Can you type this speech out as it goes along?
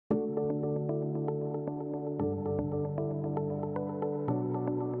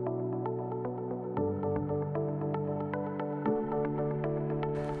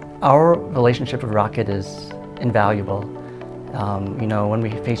Our relationship with Rocket is invaluable. When we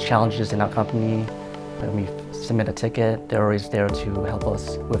face challenges in our company, when we submit a ticket, they're always there to help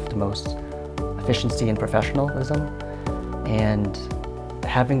us with the most efficiency and professionalism. And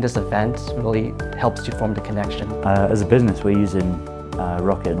having this event really helps to form the connection. As a business, we're using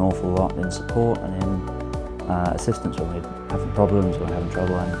Rocket an awful lot in support and in assistance when we're having problems or having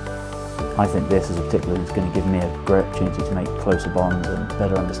trouble. And I think this as a particular is going to give me a great opportunity to make closer bonds and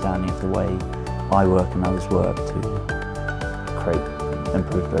better understanding of the way I work and others work to create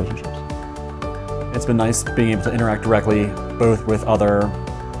improved relationships. It's been nice being able to interact directly both with other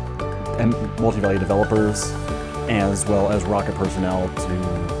multi-value developers as well as Rocket personnel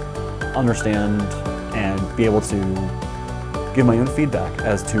to understand and be able to give my own feedback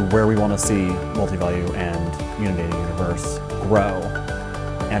as to where we want to see multi-value and Unity Universe grow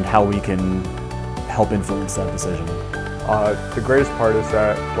and how we can help influence that decision. The greatest part is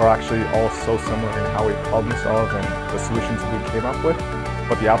that we're actually all so similar in how we problem solve and the solutions we came up with,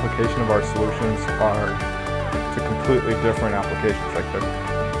 but the application of our solutions are to completely different applications. Like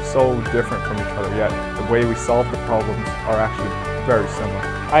they're so different from each other, yet the way we solve the problems are actually very similar.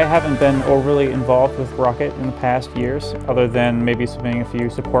 I haven't been overly involved with Rocket in the past years, other than maybe submitting a few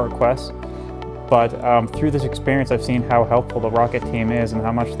support requests. But through this experience, I've seen how helpful the Rocket team is and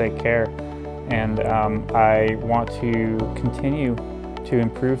how much they care. And I want to continue to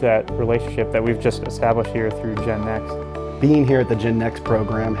improve that relationship that we've just established here through GenNext. Being here at the GenNext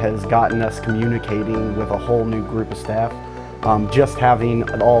program has gotten us communicating with a whole new group of staff. Just having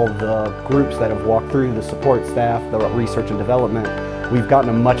all the groups that have walked through, the support staff, the research and development, we've gotten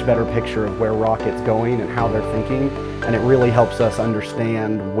a much better picture of where Rocket's going and how they're thinking, and it really helps us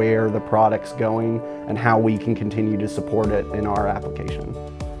understand where the product's going and how we can continue to support it in our application.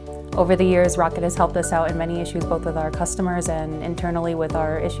 Over the years, Rocket has helped us out in many issues, both with our customers and internally with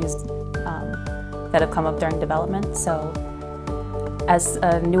our issues that have come up during development. So, as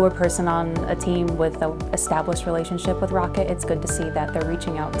a newer person on a team with an established relationship with Rocket, it's good to see that they're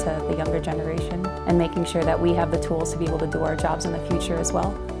reaching out to the younger generation and making sure that we have the tools to be able to do our jobs in the future as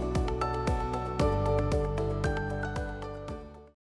well.